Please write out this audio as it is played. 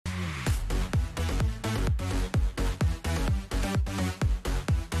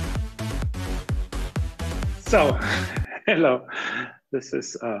So, hello, this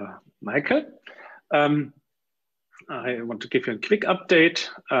is Michael. I want to give you a quick update.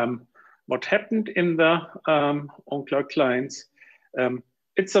 What happened in the ownCloud clients?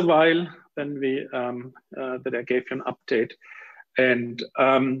 It's a while then that I gave you an update, and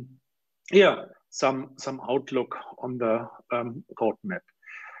yeah, some outlook on the roadmap.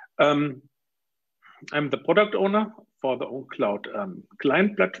 I'm the product owner for the ownCloud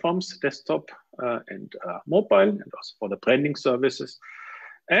client platforms, desktop and mobile, and also for the branding services.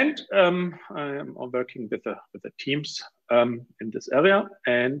 And I'm working with the teams in this area,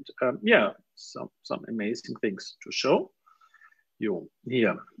 and yeah, some amazing things to show you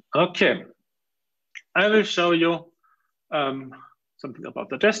here. Okay, I will show you something about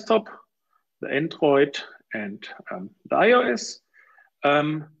the desktop, the Android, and the iOS.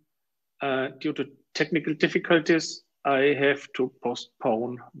 Due to technical difficulties, I have to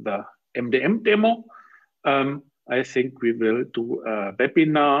postpone the MDM demo. I think we will do a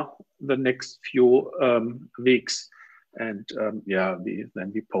webinar the next few weeks, and yeah,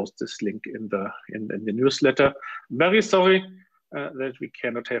 then we post this link in the newsletter. Very sorry that we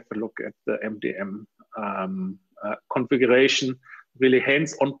cannot have a look at the MDM configuration, really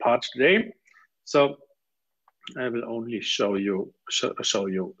hands-on part today. So I will only show you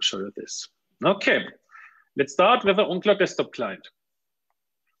this. Okay, let's start with the ownCloud desktop client.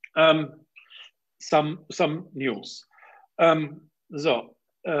 Some news.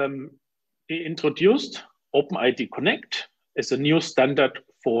 We introduced OpenID Connect as a new standard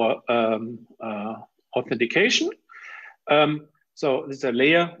for authentication. So there's a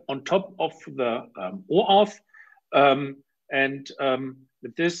layer on top of the OAuth, and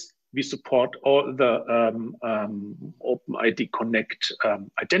with this we support all the OpenID Connect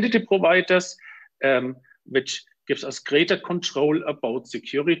identity providers, which gives us greater control about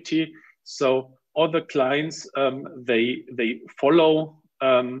security. So all the clients, they follow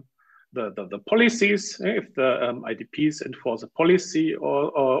the policies. If the IDPs enforce a policy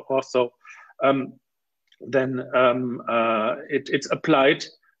or so, then it's applied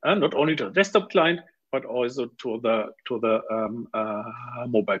not only to the desktop client, but also to the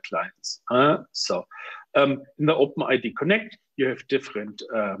mobile clients. So in the OpenID Connect, you have different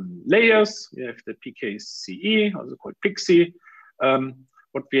layers. You have the PKCE, also called PXE.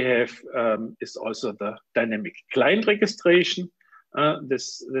 What we have is also the dynamic client registration.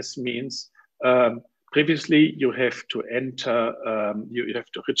 This means previously you have to enter, you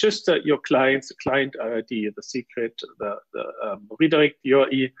have to register your clients, the client ID, the secret, the redirect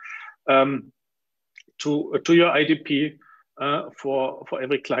URI to your IDP for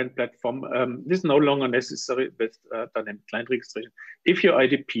every client platform. This is no longer necessary with dynamic client registration if your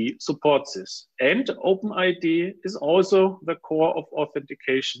IDP supports this. And OpenID is also the core of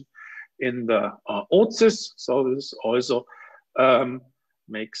authentication in the OSIS. So this also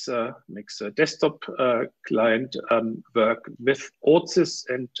makes a desktop client work with OSIS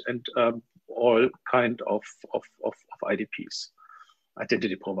and all kind of IDPs,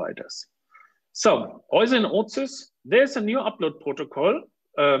 identity providers. So also in OSIS, there's a new upload protocol.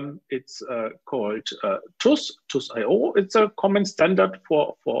 It's called TUS.io. It's a common standard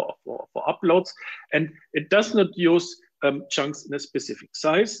for uploads, and it does not use chunks in a specific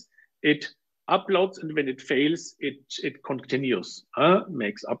size. It uploads, and when it fails, it continues,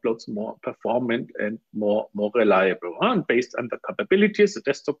 makes uploads more performant and more reliable. And based on the capabilities, the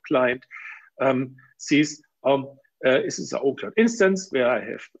desktop client sees is this an ownCloud instance where I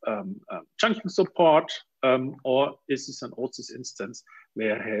have chunking support, or is this an OSIS instance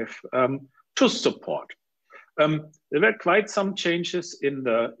where I have TUS support? There were quite some changes in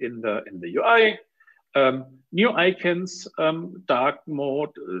the UI. New icons, dark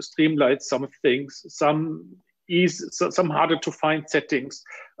mode, streamlined some things, some harder to find settings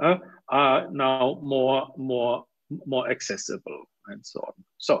are now more accessible, and so on.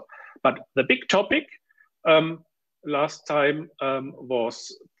 So, but the big topic last time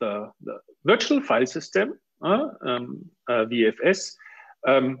was the virtual file system, VFS.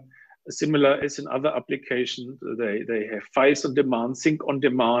 Similar as in other applications, they have files on demand, sync on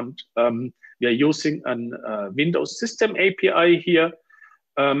demand. We are using a Windows System API here.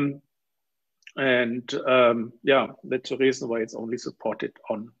 Yeah, that's the reason why it's only supported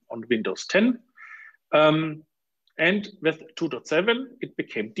on Windows 10. And with 2.7, it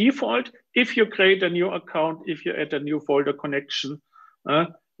became default. If you create a new account, if you add a new folder connection,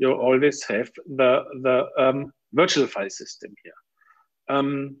 you always have the virtual file system here.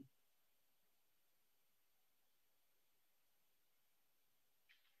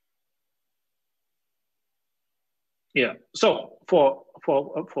 Yeah, so for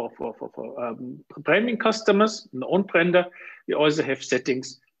branding customers, an ownBrander, we also have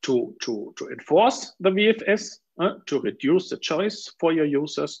settings to enforce the VFS, to reduce the choice for your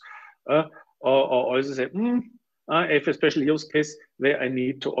users, or also say, I have a special use case where I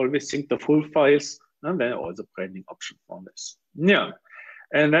need to always sync the full files, and then also branding option for this. Yeah,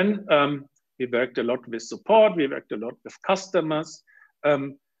 and then we worked a lot with support, we worked a lot with customers,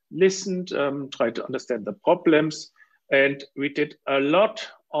 listened, tried to understand the problems, and we did a lot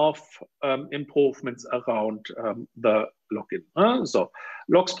of improvements around the login. So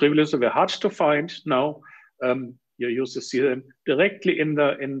logs previously were hard to find. Now your users see them directly in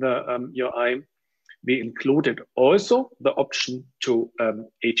the UI. We included also the option to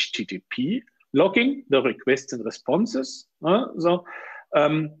HTTP logging the requests and responses.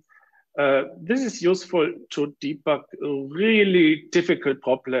 This is useful to debug really difficult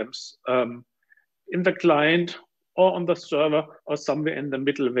problems in the client or on the server or somewhere in the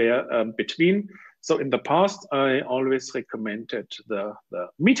middleware between. So in the past, I always recommended the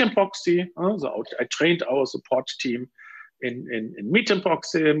MDM proxy. So I trained our support team in MDM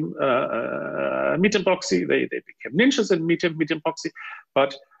proxy. MDM proxy, they became ninjas in MDM proxy.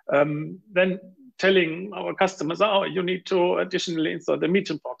 But then telling our customers, oh, you need to additionally install the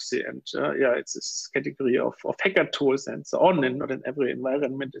MDM proxy, and yeah, it's this category of hacker tools and so on, and not in every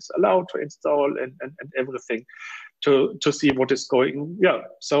environment is allowed to install and everything to see what is going. Yeah,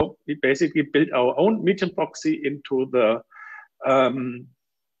 so we basically built our own MDM proxy into the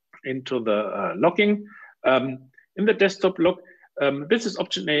logging. In the desktop log, this is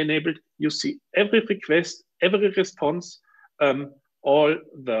option enabled. You see every request, every response, all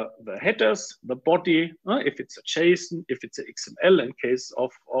the headers, the body, if it's a JSON, if it's a XML, in case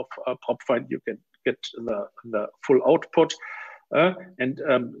of prop find, you can get the full output, and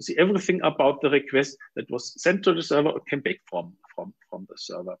see everything about the request that was sent to the server or came back from the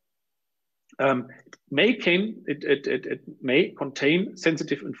server. It may contain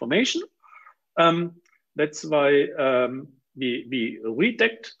sensitive information. That's why we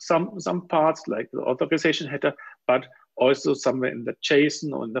redact some parts like the authorization header, but also somewhere in the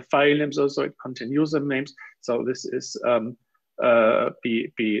JSON or in the file names also it contains user names. So this is be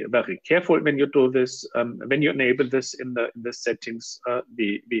very careful when you do this. When you enable this in the settings,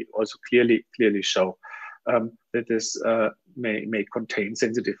 we also clearly show that this may contain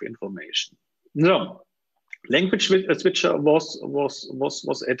sensitive information. So language switcher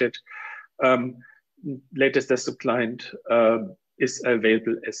was added. Latest desktop client is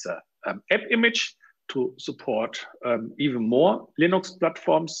available as an app image to support even more Linux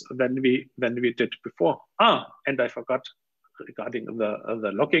platforms than we did before. And I forgot regarding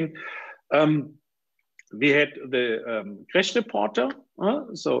the logging. We had the crash reporter.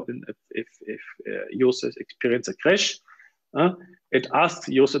 So if users experience a crash, it asks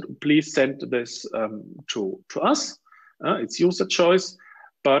the user to please send this to us. It's user choice.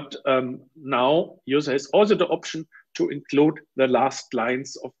 But now user has also the option to include the last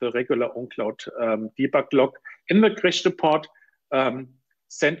lines of the regular ownCloud debug log in the crash report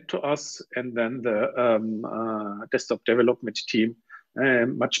sent to us, and then the desktop development team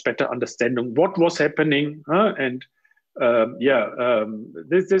much better understanding what was happening, and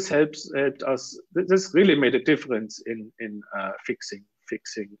this helped us. This really made a difference in fixing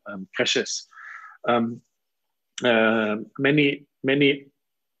crashes. Many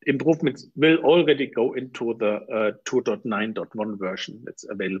improvements will already go into the 2.9.1 version that's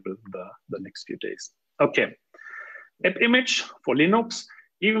available the next few days. Okay, app image for Linux,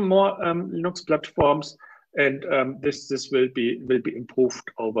 even more Linux platforms, and this will be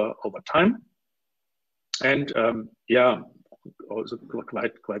improved over time. And yeah, also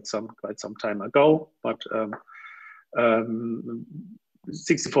quite some time ago, but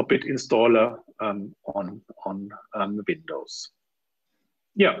 64-bit installer on Windows.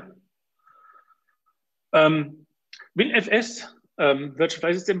 Yeah. WinFS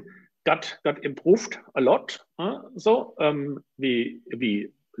virtual system got improved a lot. So we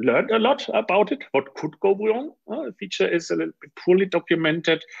learned a lot about it. What could go wrong? The feature is a little bit poorly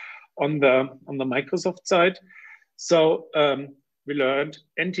documented on the Microsoft side. So we learned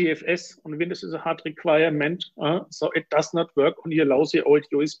NTFS on Windows is a hard requirement. So it does not work on your lousy old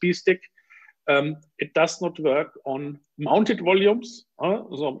USB stick. It does not work on mounted volumes.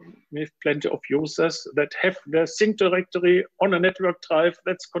 So we have plenty of users that have their sync directory on a network drive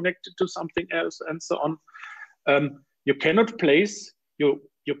that's connected to something else, and so on. You cannot place, you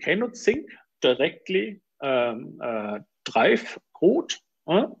cannot sync directly drive root.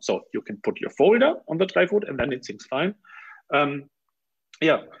 So you can put your folder on the drive root and then it syncs fine.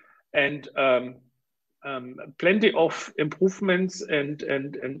 Yeah, and plenty of improvements and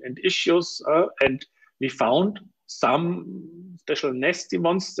issues, and we found some special nasty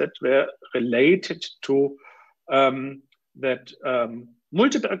ones that were related to that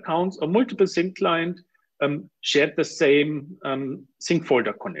multiple accounts or multiple sync clients shared the same sync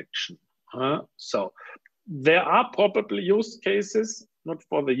folder connection. So there are probably use cases, not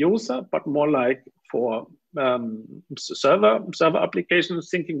for the user, but more like for server applications,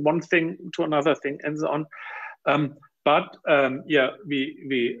 syncing one thing to another thing and so on. Yeah,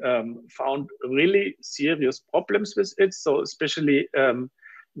 we found really serious problems with it. So especially in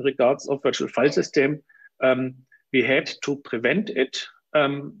regards of virtual file system, we had to prevent it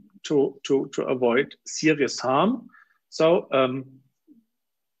to avoid serious harm. So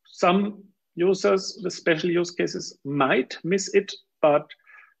some users with special use cases might miss it, but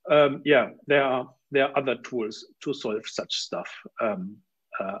yeah, there are other tools to solve such stuff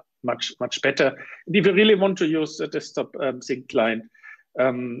much better. And if you really want to use the desktop sync client,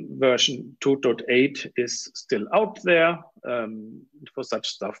 version 2.8 is still out there. For such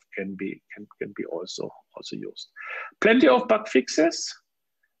stuff can be also used. Plenty of bug fixes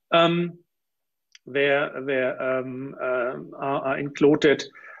where are included.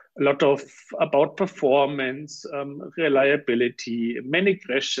 A lot of about performance, reliability, many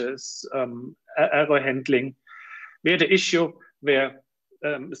crashes, error handling. We had an issue where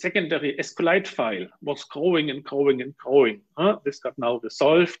secondary SQLite file was growing and growing and growing. This got now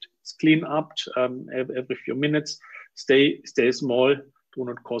resolved. It's cleaned up every few minutes. Stay small. Do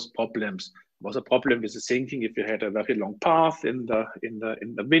not cause problems. There was a problem with the syncing if you had a very long path in the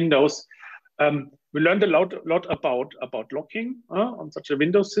windows. We learned a lot about locking on such a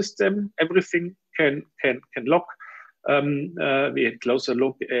Windows system. Everything can lock. We had closer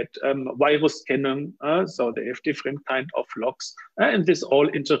look at virus scanning, so they have different kind of locks, and this all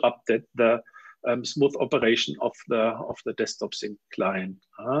interrupted the smooth operation of the desktop sync client.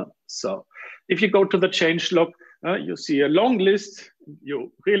 So if you go to the change log, you see a long list.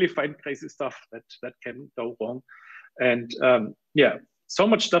 You really find crazy stuff that can go wrong, and yeah. So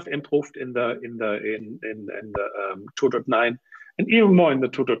much stuff improved in the 2.9 and even more in the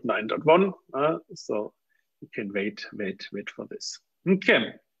 2.9.1. So you can wait for this.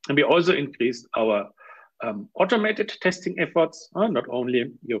 Okay, and we also increased our automated testing efforts. Not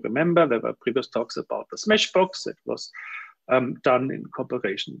only, you remember there were previous talks about the Smashbox that was done in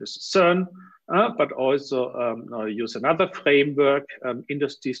cooperation with CERN, but also use another framework,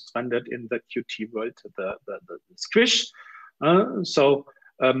 industry standard in the Qt world, the Squish. So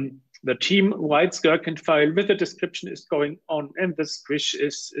the team writes Gherkin file with the description is going on, and the Squish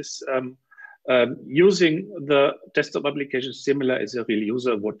is using the desktop application similar as a real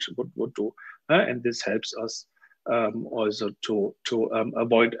user would do, and this helps us also to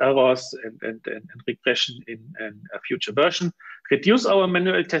avoid errors and regression in a future version. Reduce our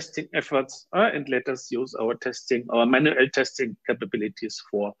manual testing efforts and let us use our manual testing capabilities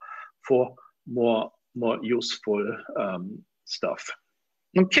for more useful stuff.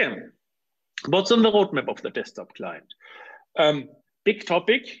 Okay, what's on the roadmap of the desktop client? Big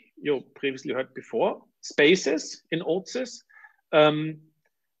topic you previously heard before: spaces in OATSYS.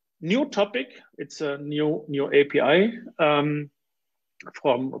 New topic. It's a new API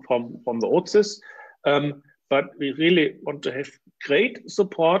from the OATSYS, but we really want to have great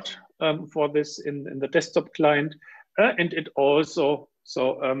support for this in the desktop client, and it also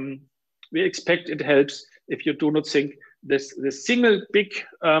we expect it helps if you do not think this single big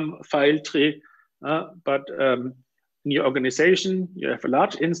file tree, but in your organization, you have a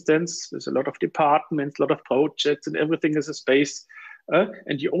large instance, there's a lot of departments, a lot of projects, and everything is a space,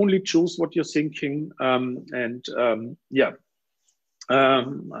 and you only choose what you're thinking. Yeah,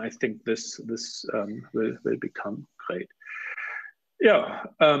 I think this will become great. Yeah,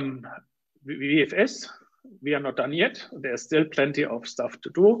 VFS, we are not done yet. There's still plenty of stuff to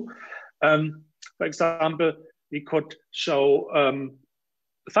do. For example, we could show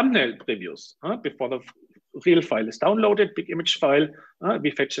thumbnail previews before the real file is downloaded, big image file.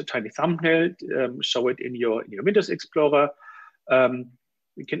 We fetch a tiny thumbnail, show it in your Windows Explorer.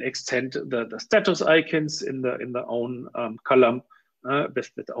 We can extend the status icons in the own column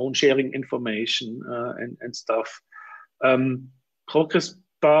with the own sharing information and stuff. Progress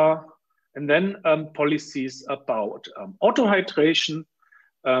bar, and then policies about auto hydration,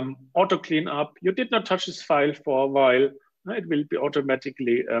 auto cleanup. You did not touch this file for a while. It will be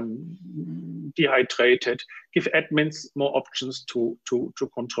automatically dehydrated. Give admins more options to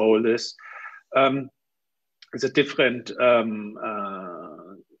control this. It's a different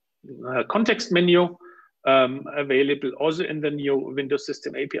context menu available also in the new Windows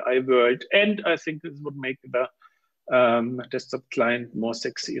System API world. And I think this would make the desktop client more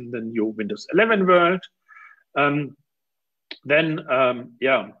sexy in the new Windows 11 world.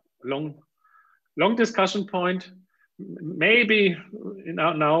 Yeah, long discussion point. Maybe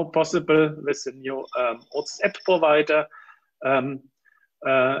now possible with the new OTS app provider,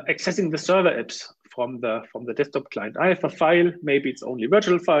 accessing the server apps from the desktop client. I have a file, maybe it's only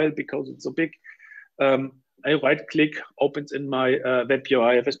virtual file because it's so big. I right click, opens in my web UI.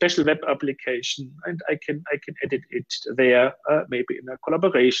 I have a special web application, and I can edit it there, maybe in a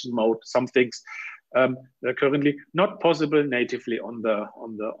collaboration mode. Some things are currently not possible natively on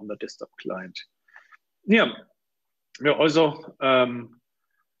the desktop client. Yeah, we're also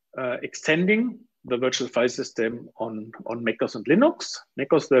extending the virtual file system on macOS and Linux.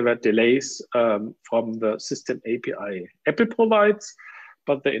 macOS, there were delays from the system API Apple provides,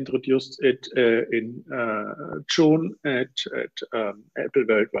 but they introduced it in June at Apple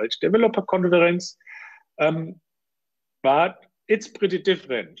Worldwide Developer Conference. But it's pretty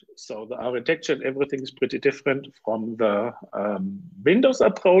different. So the architecture and everything is pretty different from the Windows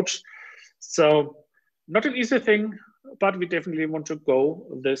approach. So not an easy thing, but we definitely want to go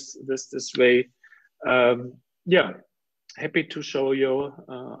this way. Yeah, happy to show you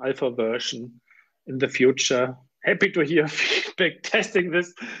alpha version in the future. Happy to hear feedback testing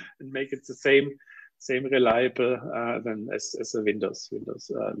this and make it the same reliable than as a Windows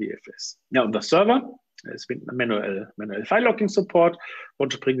VFS. Now on the server, there's been manual file locking support.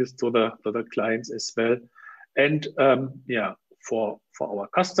 Want to bring this to the clients as well. And yeah, for our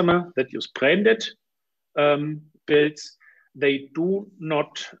customer that use branded builds, they do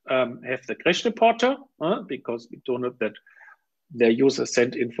not have the crash reporter because we do not that their users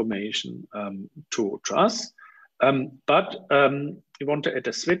send information to us. But we want to add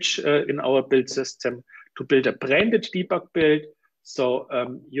a switch in our build system to build a branded debug build. So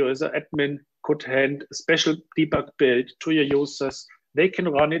you as an admin could hand a special debug build to your users. They can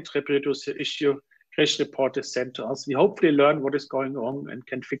run it, reproduce the issue, crash report is sent to us. We hopefully learn what is going wrong and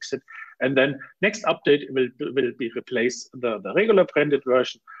can fix it. And then next update will be replace the regular branded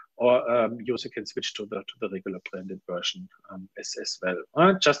version, or user can switch to the regular branded version as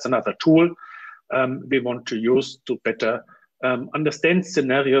well. Just another tool we want to use to better understand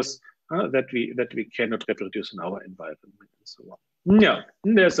scenarios that we cannot reproduce in our environment and so on. Yeah,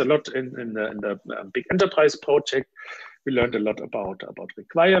 there's a lot in the big enterprise project. We learned a lot about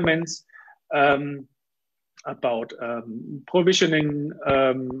requirements, about provisioning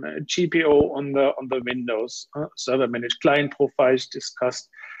GPO on the Windows, server managed client profiles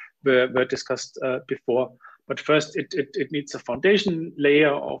were discussed before. But first, it needs a foundation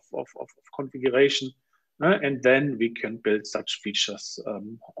layer of configuration, and then we can build such features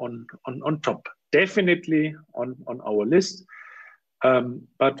on top. Definitely on our list,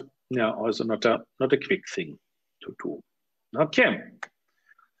 but yeah, also not a quick thing to do. Okay,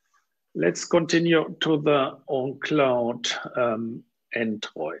 let's continue to the ownCloud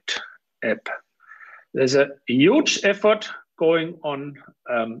Android app. There's a huge effort going on,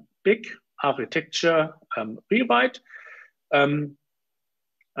 big architecture rewrite, and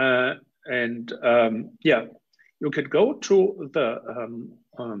yeah, you can go to the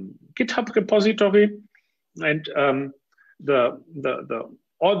GitHub repository, and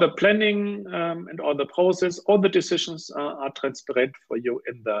all the planning and all the process, all the decisions are transparent for you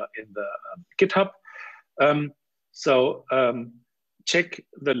in the GitHub. So check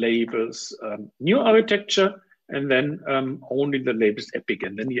the labels, new architecture, and then only the labels epic,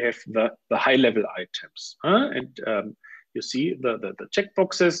 and then you have the high level items, and you see the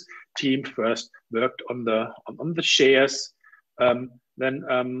checkboxes. Team first worked on the shares, then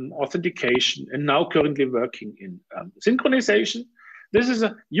authentication, and now currently working in synchronization. This is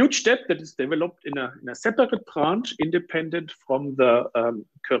a huge step that is developed in a separate branch, independent from the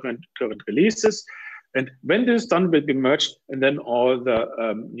current releases. And when this is done, will be merged, and then all the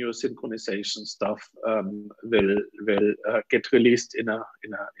new synchronization stuff will get released in a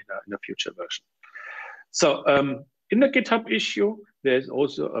future version. So in the GitHub issue, there's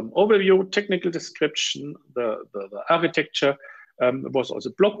also an overview, technical description, the architecture. Was also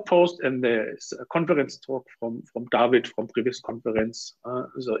a blog post, and there is a conference talk from David from previous conference.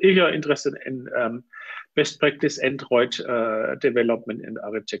 So if you're interested in best practice Android development and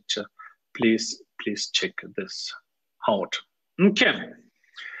architecture, please check this out. Okay,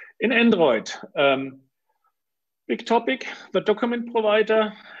 in Android, big topic, the document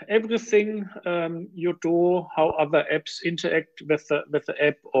provider, everything you do, how other apps interact with the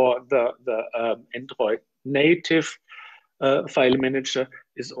app, or the Android native file manager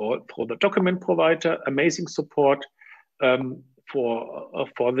is all for the document provider. Amazing support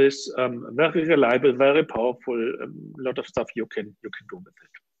for this, very reliable, very powerful. Lot of stuff you can do with it.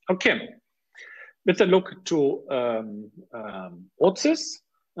 Okay, with a look to OTSIS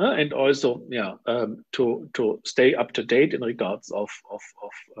and also to stay up to date in regards of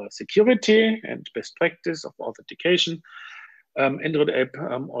security and best practice of authentication. Android app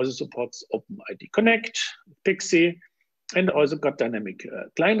also supports OpenID Connect, Pixie, and also got dynamic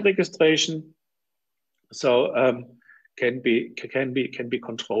client registration. So can be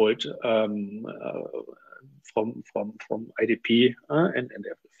controlled from IDP and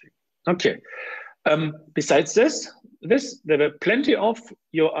everything. Okay. Besides this, there were plenty of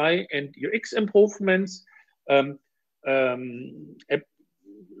UI and UX improvements. App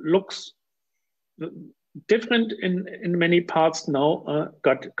looks different in many parts now.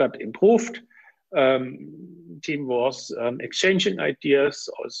 Got improved. Team was exchanging ideas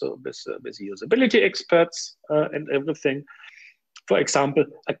also with usability experts and everything. For example,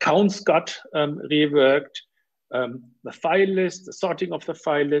 accounts got reworked. The file list, the sorting of the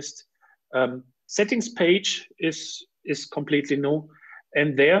file list. Settings page is completely new,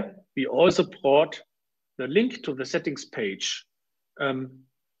 and there we also brought the link to the settings page to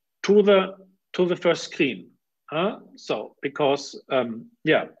the first screen. So because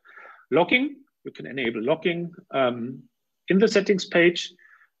logging, you can enable logging in the settings page,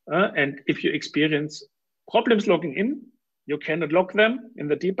 and if you experience problems logging in, you cannot log them in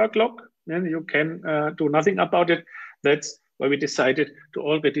the debug log, then you can do nothing about it. That's why we decided to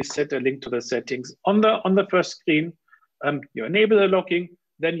already set a link to the settings on the first screen. You enable the logging,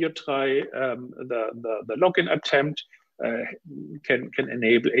 then you try the login attempt. Can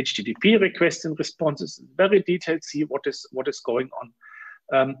enable HTTP requests and responses. Very detailed. See what is going on,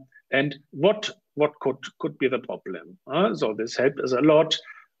 and what could be the problem. So this helped us a lot.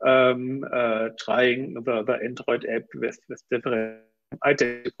 Trying the Android app with different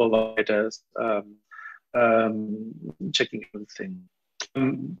identity providers. Checking everything.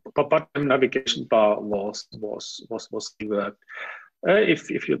 Bottom navigation bar was reworked.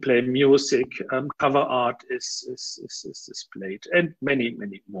 If you play music, cover art is displayed, and many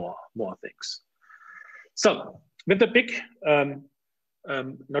more things. So with the big,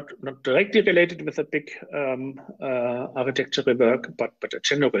 not directly related with the big architecture rework, but a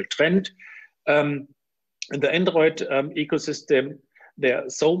general trend in the Android ecosystem. There are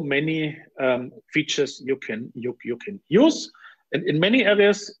so many features you can use, and in many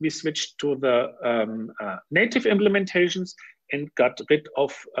areas we switched to the native implementations and got rid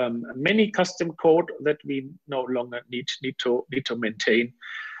of many custom code that we no longer need to maintain.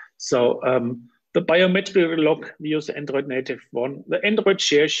 So the biometric log, we use the Android native one. The Android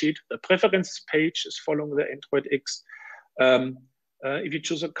share sheet, the preferences page is following the Android X. If you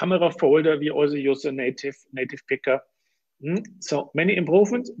choose a camera folder, we also use a native picker. So many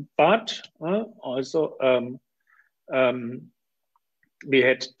improvements, but also we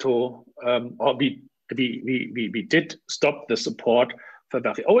had to, or we did stop the support for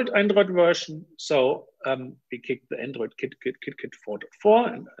very old Android version. So we kicked the Android Kit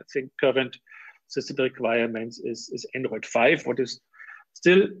 4.4, and I think current system requirements is Android 5, what is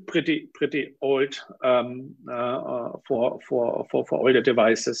still pretty old for older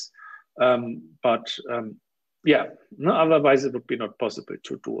devices. Yeah, no, otherwise it would be not possible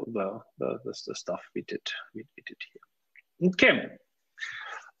to do the stuff we did here. Okay,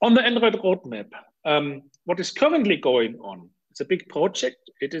 on the Android roadmap, what is currently going on? It's a big project.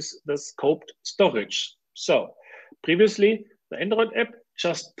 It is the scoped storage. So previously, the Android app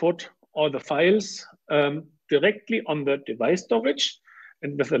just put all the files directly on the device storage,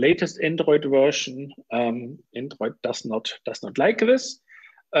 and with the latest Android version, Android does not like this.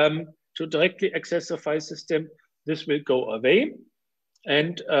 To directly access the file system, this will go away,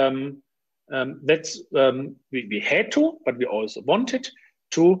 and that's we had to, but we also wanted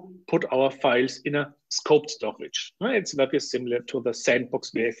to put our files in a scoped storage. It's very similar to the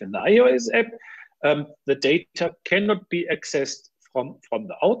sandbox we have in the iOS app. The data cannot be accessed from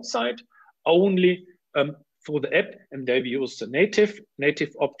the outside, only through the app, and there we use the native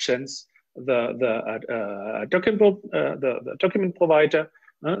options, the document provider,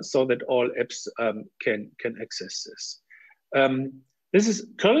 so that all apps can access this. This is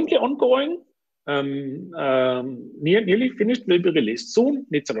currently ongoing. Nearly finished, will be released soon.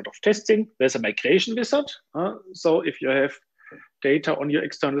 Needs a lot of testing. There's a migration wizard. So if you have data on your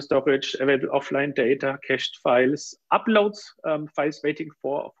external storage, available offline data, cached files, uploads, files waiting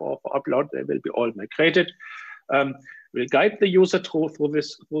for upload, they will be all migrated. We'll guide the user through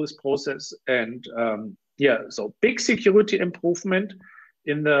this process, and yeah, so big security improvement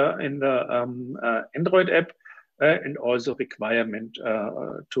in the Android app, and also requirement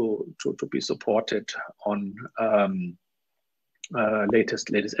to be supported on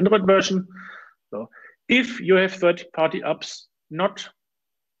latest Android version. So if you have third-party apps not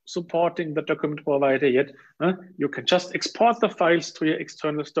supporting the document provider yet, you can just export the files to your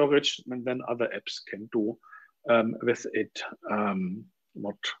external storage, and then other apps can do with it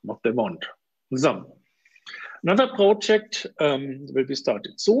what they want. So another project will be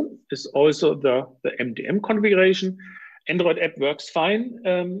started soon is also the MDM configuration. Android app works fine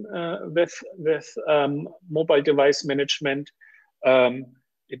with mobile device management.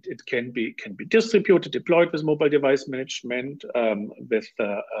 It can be distributed, deployed with mobile device management with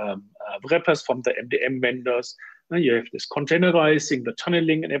wrappers from the MDM vendors. You have this containerizing, the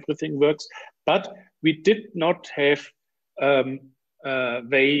tunneling, and everything works. But we did not have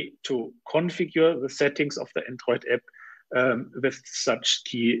way to configure the settings of the Android app with such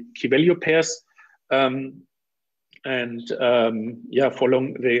key value pairs. Yeah,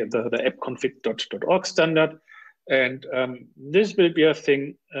 following the appconfig.org standard. And this will be a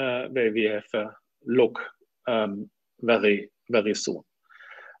thing where we have a look very, very soon.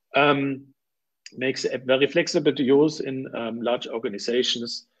 Makes the app very flexible to use in large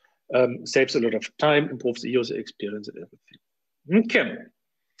organizations, saves a lot of time, improves the user experience and everything. Okay.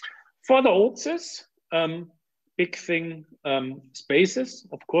 For the OTSIS, big thing, spaces.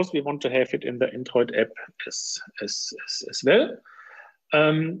 Of course, we want to have it in the Android app as well.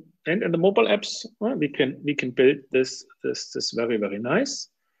 And in the mobile apps, we can build this very, very nice.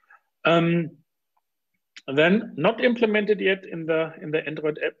 Then not implemented yet in the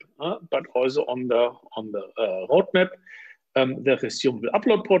Android app, but also on the roadmap. The resumable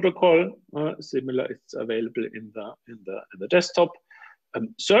upload protocol, similar, it's available in the desktop.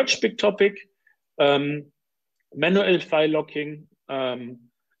 Search, big topic. Manual file locking, and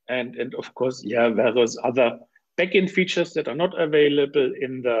of course, yeah, various other backend features that are not available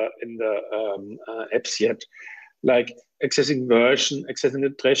in the apps yet, like accessing version, accessing the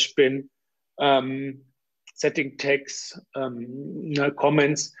trash bin, setting tags,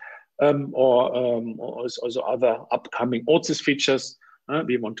 comments, or also other upcoming OTSIS features.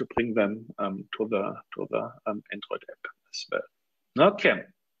 We want to bring them to the Android app as well. Okay.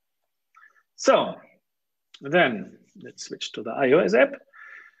 So then let's switch to the iOS app.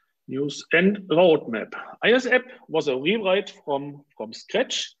 News and roadmap. iOS app was a rewrite from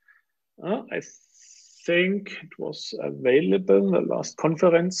scratch. I think it was available the last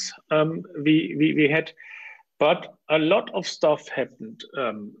conference we had, but a lot of stuff happened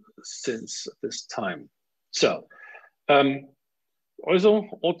since this time. So also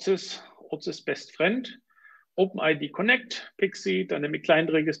OTSIS best friend, OpenID Connect, Pixie, dynamic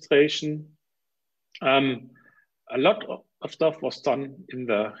client registration. A lot of stuff was done in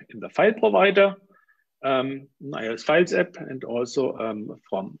the file provider, iOS Files app, and also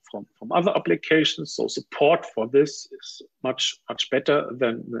from other applications. So support for this is much better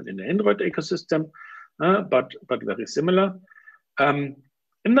than in the Android ecosystem, but very similar. In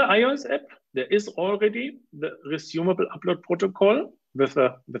the iOS app, there is already the resumable upload protocol with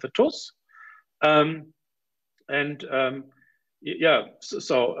a TOS, yeah,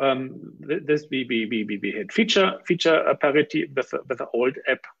 so this we had feature parity with the old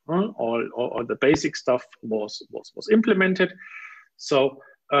app. All the basic stuff was implemented. So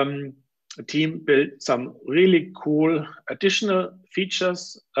the team built some really cool additional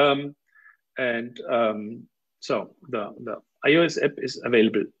features, so the iOS app is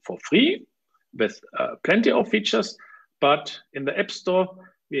available for free with plenty of features. But in the App Store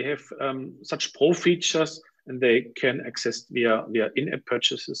we have such pro features, and they can access via in-app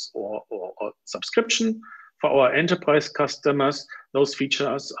purchases or subscription. For our enterprise customers, those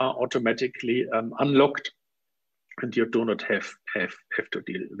features are automatically unlocked, and you do not have to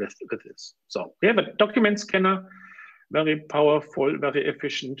deal with this. So we have a document scanner, very powerful, very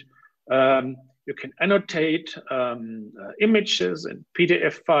efficient. You can annotate images and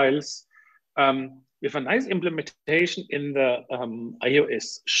PDF files. We have a nice implementation in the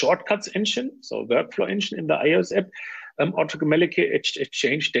iOS shortcuts engine, so workflow engine in the iOS app, automatically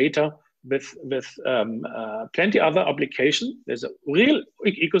exchange data with plenty other applications. There's a real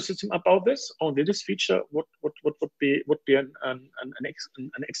ecosystem about this. Only this feature would be an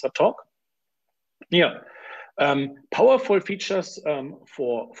extra talk. Yeah, powerful features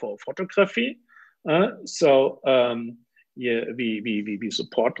for photography. Yeah, we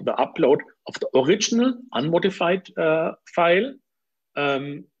support the upload of the original unmodified file.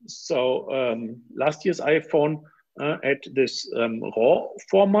 Last year's iPhone at this raw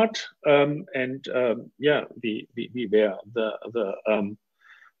format, and yeah, we were the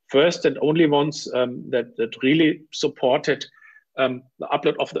first and only ones that really supported the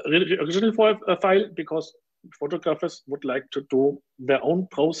upload of the original file, because photographers would like to do their own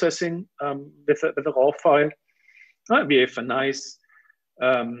processing with a raw file. We have a nice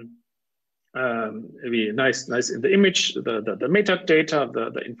nice in the image, the metadata,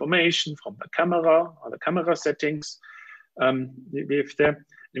 the information from the camera or the camera settings. We have there.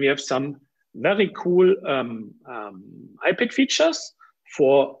 And we have some very cool iPad features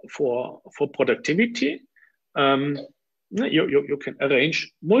for productivity. You can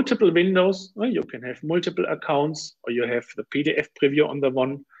arrange multiple windows. You can have multiple accounts, or you have the PDF preview on the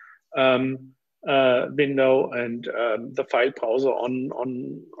one window, and the file browser on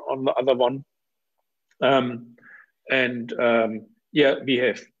the other one. Yeah, we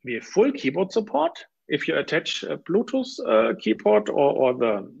have full keyboard support. If you attach a Bluetooth keyboard or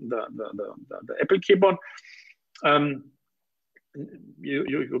the Apple keyboard,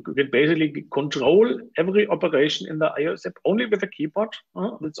 you can basically control every operation in the iOS app only with a keyboard.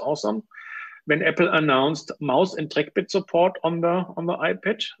 That's awesome. When Apple announced mouse and trackpad support on the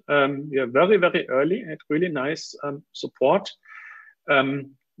iPad, we are very early, had really nice support.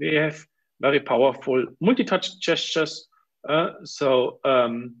 We have very powerful multi-touch gestures. So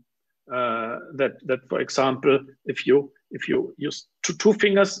that for example, if you use two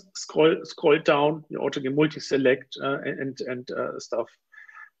fingers, scroll down, you auto multi-select and stuff.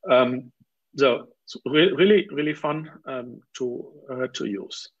 So it's really fun to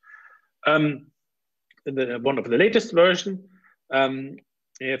use. One of the latest version,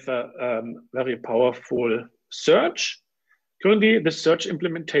 we have a very powerful search. Currently, the search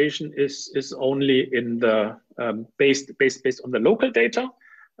implementation is only in the based on the local data.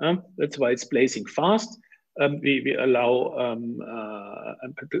 That's why it's blazing fast. We allow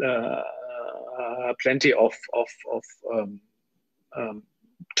plenty of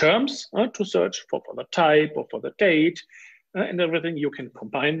terms to search for the type or for the date and everything. You can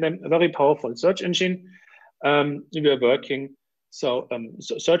combine them. A very powerful search engine. We are working. So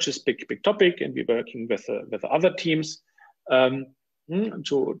search is big topic, and we're working with other teams to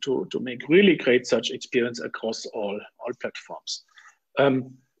make really great search experience across all platforms.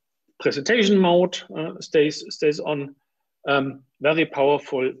 Presentation mode stays on. Very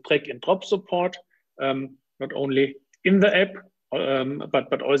powerful drag and drop support, not only in the app,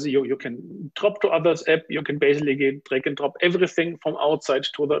 but also you can drop to others' app. You can basically drag and drop everything from outside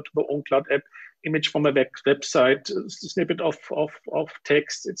to the ownCloud app. Image from a website, snippet of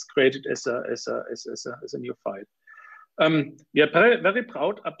text. It's created as a new file. We are very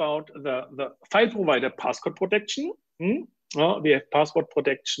proud about the file provider passcode protection. We have password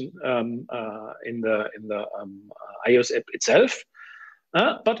protection in the iOS app itself.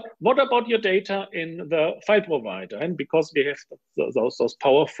 But what about your data in the file provider? And because we have those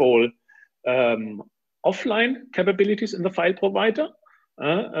powerful offline capabilities in the file provider,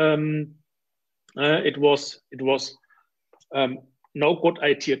 it was no good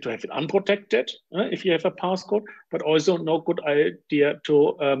idea to have it unprotected if you have a passcode, but also no good idea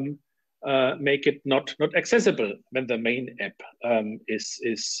to make it not accessible when the main app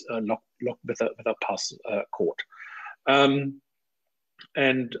is locked with a passcode.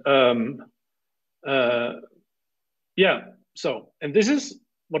 Yeah, so, and this is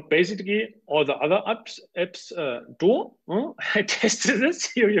what basically all the other apps do. I tested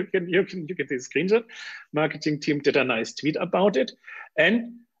this. You can get the screenshot. Marketing team did a nice tweet about it.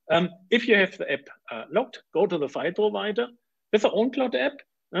 And if you have the app locked, go to the file provider with the ownCloud app.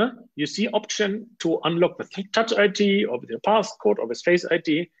 You see option to unlock with Touch ID or with your passcode or with Face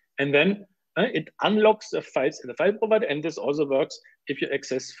ID, and then it unlocks the files in the file provider. And this also works if you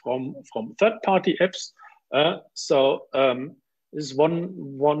access from third-party apps. This is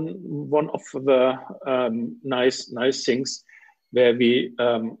one of the nice things where we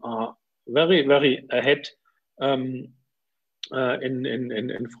are very ahead in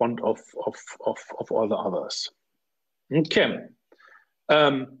front of all the others. Okay.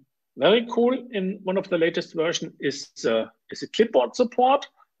 Very cool. In one of the latest version is a clipboard support.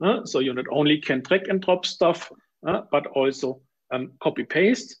 So you not only can drag and drop stuff, but also copy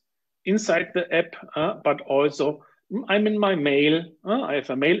paste inside the app, but also I'm in my mail. I have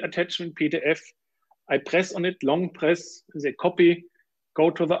a mail attachment PDF. I press on it, long press, and say copy, go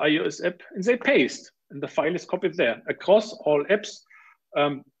to the iOS app and say paste. And the file is copied there across all apps.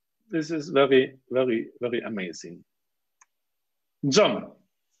 This is very amazing. So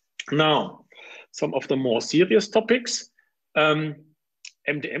now some of the more serious topics.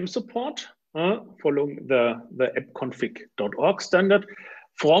 MDM support. following the appconfig.org standard.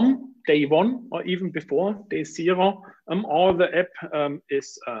 From day one or even before day 0, all the app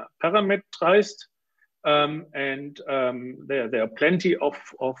is parameterized, and there are plenty of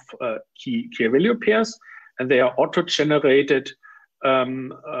key value pairs, and they are auto-generated from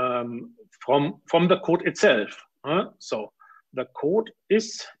the code itself. So the code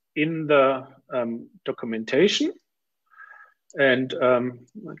is in the documentation, and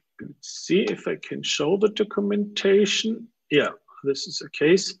let's see if I can show the documentation. Yeah, this is a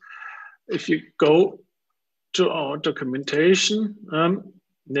case. If you go to our documentation,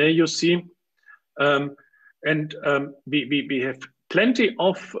 there you see, and we have plenty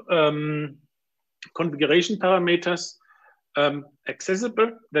of configuration parameters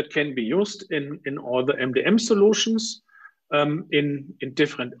accessible that can be used in all the MDM solutions, in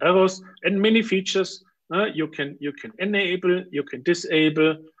different errors, and many features you can enable, you can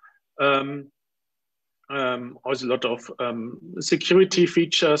disable. Also a lot of security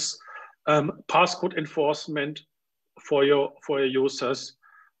features, passcode enforcement for your users,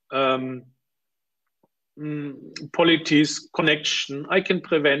 policies, connection. I can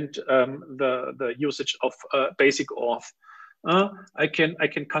prevent the usage of basic auth. I can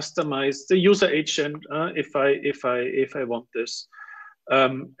customize the user agent if I want this,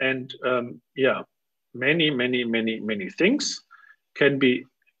 and yeah, many things can be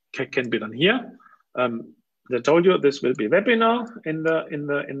done here. I told you this will be webinar in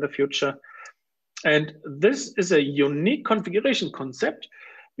the future, and this is a unique configuration concept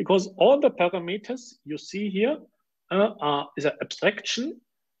because all the parameters you see here is an abstraction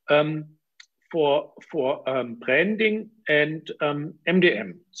for branding and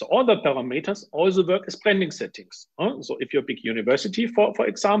MDM. So all the parameters also work as branding settings. So if you're a big university, for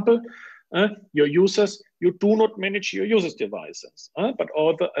example, your users, you do not manage your users' devices, but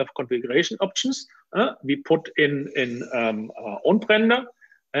all the configuration options we put in ownBrander,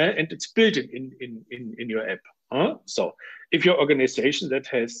 and it's built in your app. So if your organization that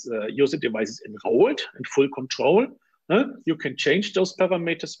has user devices enrolled and full control, you can change those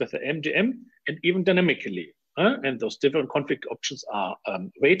parameters with the MDM and even dynamically. And those different config options are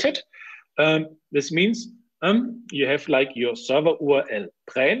weighted. This means you have like your server URL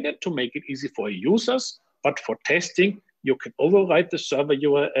branded to make it easy for users, but for testing, you can override the server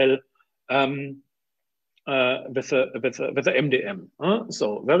URL with the MDM.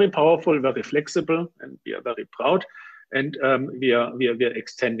 So very powerful, very flexible, and we are very proud. And we are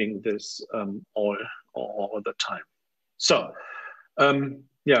extending this all the time. So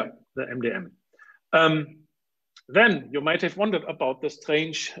yeah, the MDM. Then you might have wondered about the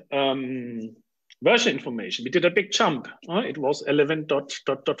strange version information. We did a big jump. It was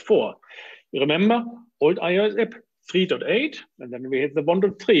 11.4. You remember old iOS app 3.8, and then we had the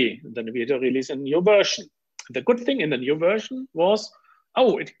 1.3, and then we had to release a new version. The good thing in the new version was,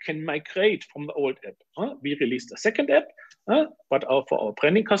 it can migrate from the old app. We released a second app, but for our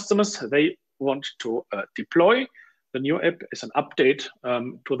branding customers, they want to deploy the new app as an update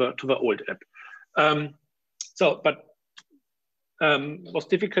to the old app. It was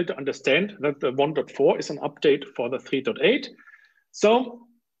difficult to understand that the 1.4 is an update for the 3.8. So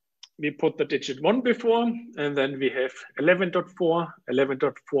we put the digit 1 before, and then we have 11.4.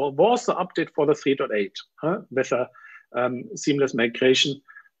 11.4 was the update for the 3.8 with a seamless migration.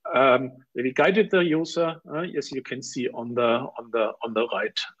 We guided the user, as you can see on the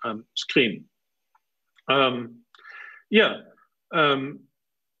right screen.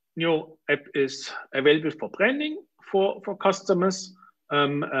 New app is available for branding for customers.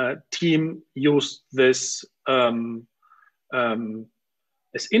 Team used this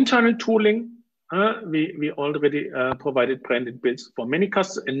as internal tooling. We already provided branded builds for many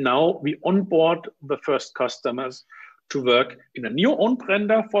customers, and now we onboard the first customers to work in a new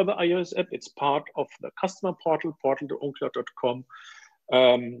ownBrander for the iOS app. It's part of the customer portal to ownCloud.com.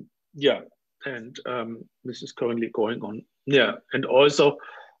 And this is currently going on. And also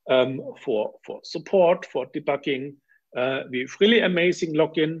for support, for debugging, we have really amazing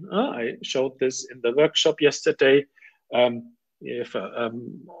login. I showed this in the workshop yesterday. We have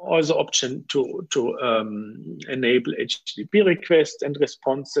also option to enable HTTP requests and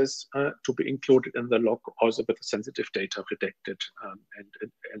responses to be included in the log, also with the sensitive data redacted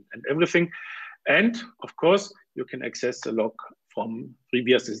and everything. And of course, you can access the log from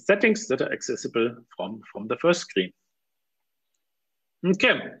previous settings that are accessible from the first screen.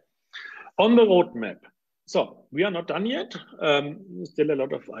 Okay, on the roadmap. So we are not done yet. Still a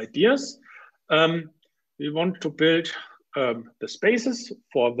lot of ideas. We want to build the spaces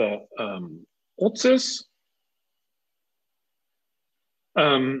for the OCIS.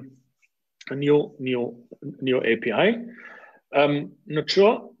 a new API. Not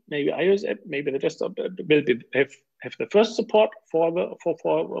sure. Maybe iOS app, maybe the desktop will have the first support for the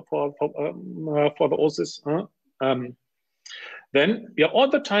OSIS. Then we are all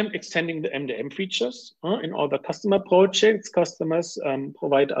the time extending the MDM features in all the customer projects. Customers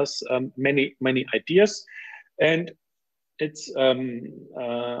provide us many ideas, and it's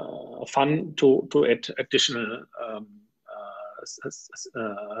fun to add additional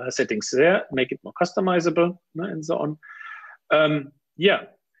settings there, make it more customizable, and so on. Yeah,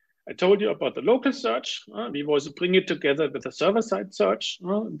 I told you about the local search. We also bring it together with the server-side search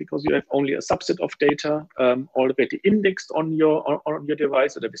because you have only a subset of data already indexed on your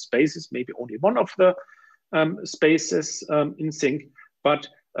device, or the spaces, maybe only one of the spaces in sync. But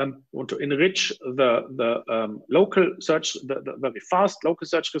want to enrich the local search, the very fast local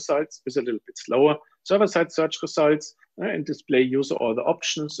search results with a little bit slower server-side search results, and display user all the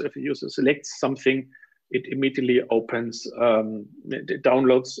options. If the user selects something, it immediately opens, it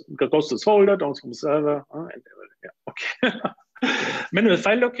downloads, goes to this folder, downloads from the server. Okay. Manual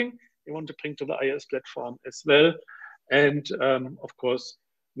file locking, you want to bring to the iOS platform as well. And of course,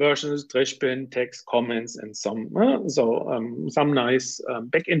 versions, trash bin, text, comments, and some nice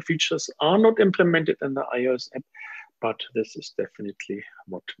backend features are not implemented in the iOS app, but this is definitely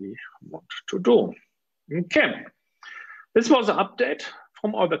what we want to do. Okay. This was an update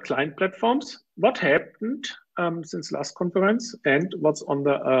from all the client platforms. What happened since last conference, and what's on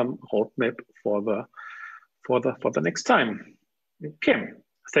the roadmap for the next time. Okay,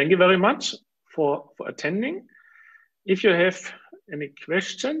 thank you very much for attending. If you have any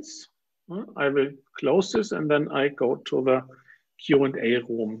questions, I will close this and then I go to the Q&A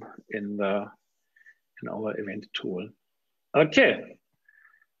room in our event tool. Okay,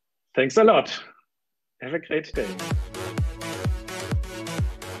 thanks a lot. Have a great day.